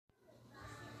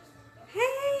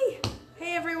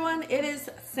everyone. It is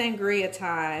sangria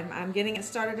time. I'm getting it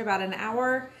started about an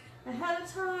hour ahead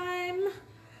of time.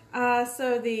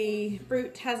 So the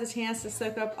fruit has a chance to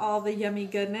soak up all the yummy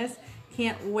goodness.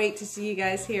 Can't wait to see you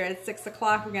guys here at 6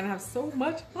 o'clock. We're going to have so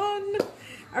much fun.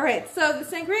 All right, so the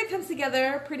sangria comes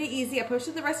together pretty easy. I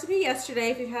posted the recipe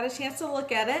yesterday. If you've had a chance to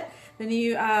look at it, then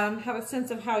you have a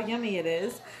sense of how yummy it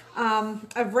is.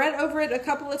 I've read over it a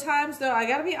couple of times, though. I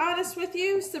got to be honest with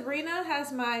you. Sabrina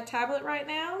has my tablet right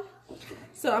now,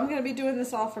 so I'm going to be doing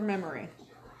this all from memory.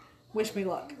 Wish me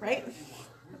luck, right?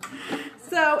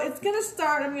 So it's going to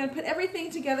start, I'm going to put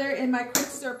everything together in my quick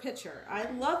stir pitcher.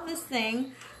 I love this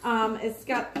thing. It's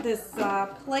got this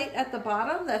plate at the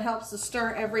bottom that helps to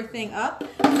stir everything up.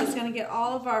 So it's going to get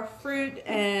all of our fruit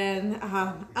and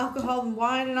alcohol and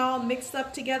wine and all mixed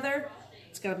up together.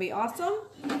 It's going to be awesome.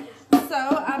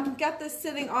 So I've got this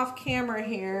sitting off camera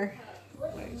here.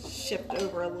 I shift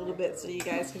over a little bit so you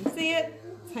guys can see it.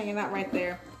 It's hanging out right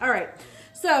there. All right.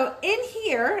 So in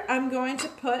here, I'm going to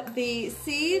put the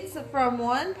seeds from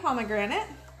one pomegranate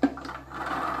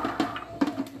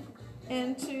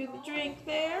into the drink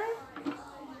there.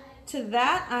 To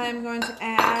that, I'm going to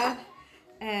add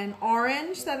an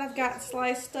orange that I've got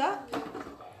sliced up.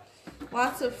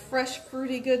 Lots of fresh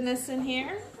fruity goodness in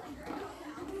here.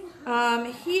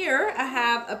 Here I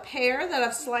have a pear that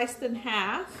I've sliced in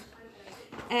half.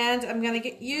 And I'm going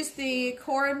to use the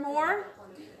core and more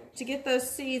to get those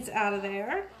seeds out of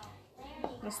there,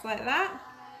 just like that.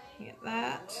 Get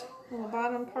that little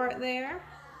bottom part there.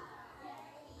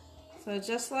 So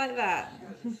just like that.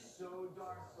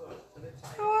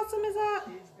 How awesome is that?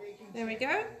 There we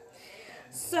go.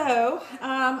 So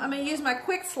I'm going to use my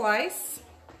quick slice,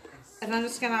 and I'm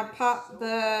just going to pop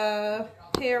the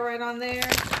pear right on there.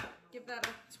 Give that a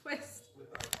twist.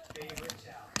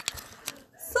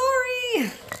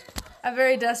 Sorry! I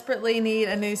very desperately need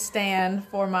a new stand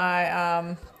for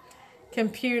my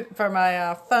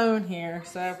phone here.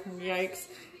 So yikes!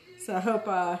 So I hope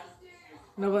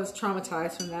no one's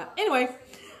traumatized from that. Anyway,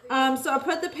 so I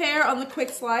put the pear on the quick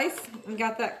slice and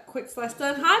got that quick slice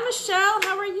done. Hi Michelle,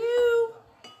 how are you?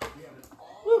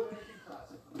 Woo.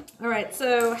 All right,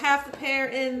 so half the pear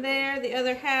in there, the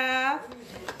other half.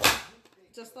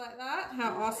 Just like that.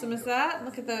 How awesome is that?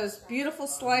 Look at those beautiful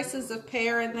slices of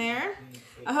pear in there.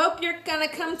 I hope you're going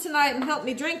to come tonight and help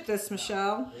me drink this,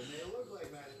 Michelle.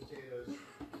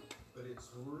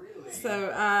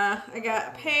 So I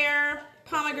got pear,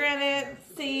 pomegranate,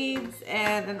 seeds,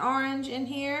 and an orange in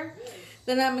here.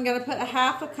 Then I'm going to put a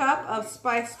half a cup of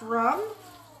spiced rum.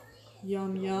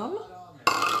 Yum, yum.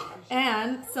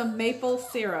 And some maple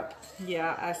syrup.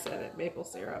 Yeah, I said it, maple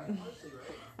syrup.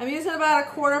 I'm using about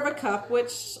 1/4 cup,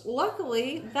 which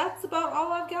luckily that's about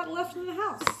all I've got left in the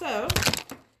house. So,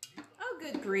 oh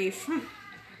good grief.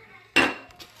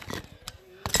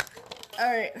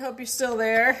 Alright, hope you're still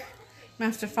there. I'm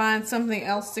going to have to find something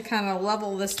else to kind of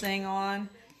level this thing on,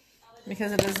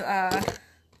 because it is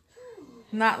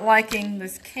not liking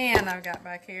this can I've got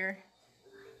back here.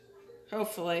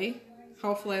 Hopefully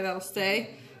that'll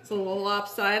stay. It's a little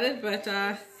lopsided, but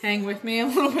hang with me a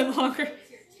little bit longer.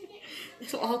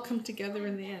 It'll all come together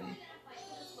in the end.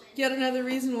 Yet another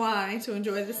reason why to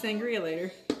enjoy the sangria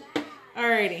later.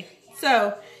 Alrighty,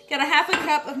 so got a half a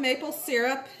cup of maple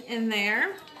syrup in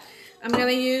there. I'm going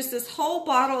to use this whole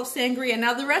bottle of sangria.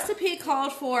 Now the recipe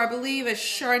called for, I believe, a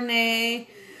Chardonnay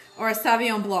or a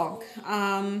Sauvignon Blanc.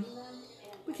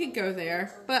 We could go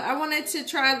there, but I wanted to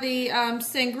try the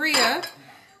sangria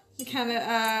to kind of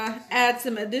add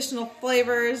some additional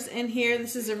flavors in here.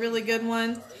 This is a really good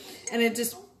one, and it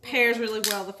just pairs really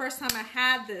well. The first time I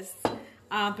had this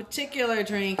particular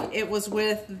drink, it was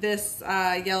with this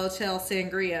yellowtail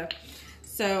sangria.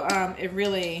 So it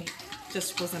really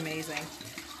just was amazing.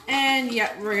 And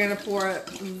yeah, we're going to pour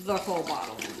the whole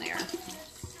bottle in there.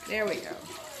 There we go.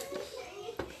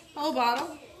 Whole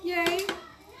bottle. Yay.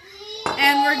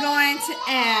 And we're going to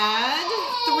add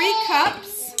 3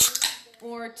 cups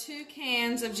or 2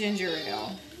 cans of ginger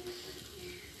ale.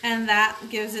 And that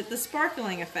gives it the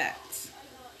sparkling effect.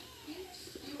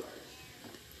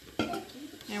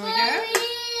 There we go.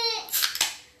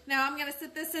 Now I'm going to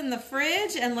sit this in the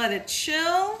fridge and let it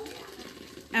chill.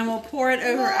 And we'll pour it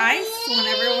over ice when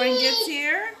everyone gets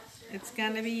here. It's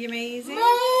going to be amazing.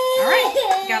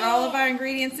 Alright, got all of our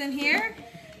ingredients in here.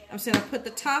 I'm just going to put the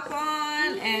top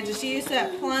on and just use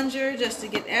that plunger just to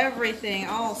get everything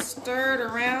all stirred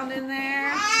around in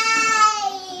there.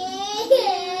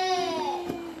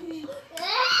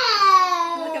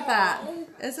 Look at that.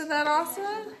 Isn't that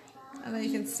awesome? I know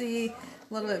you can see a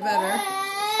little bit better.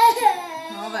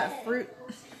 All that fruit.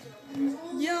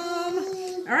 Yum.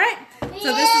 Alright, so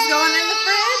this is going in the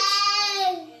fridge.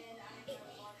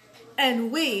 And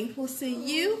we will see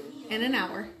you in an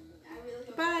hour.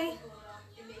 Bye.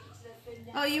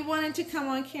 Oh, you wanted to come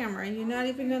on camera and you're not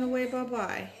even going to wave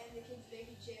bye-bye.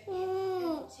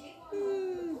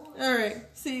 All right.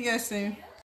 See you guys soon.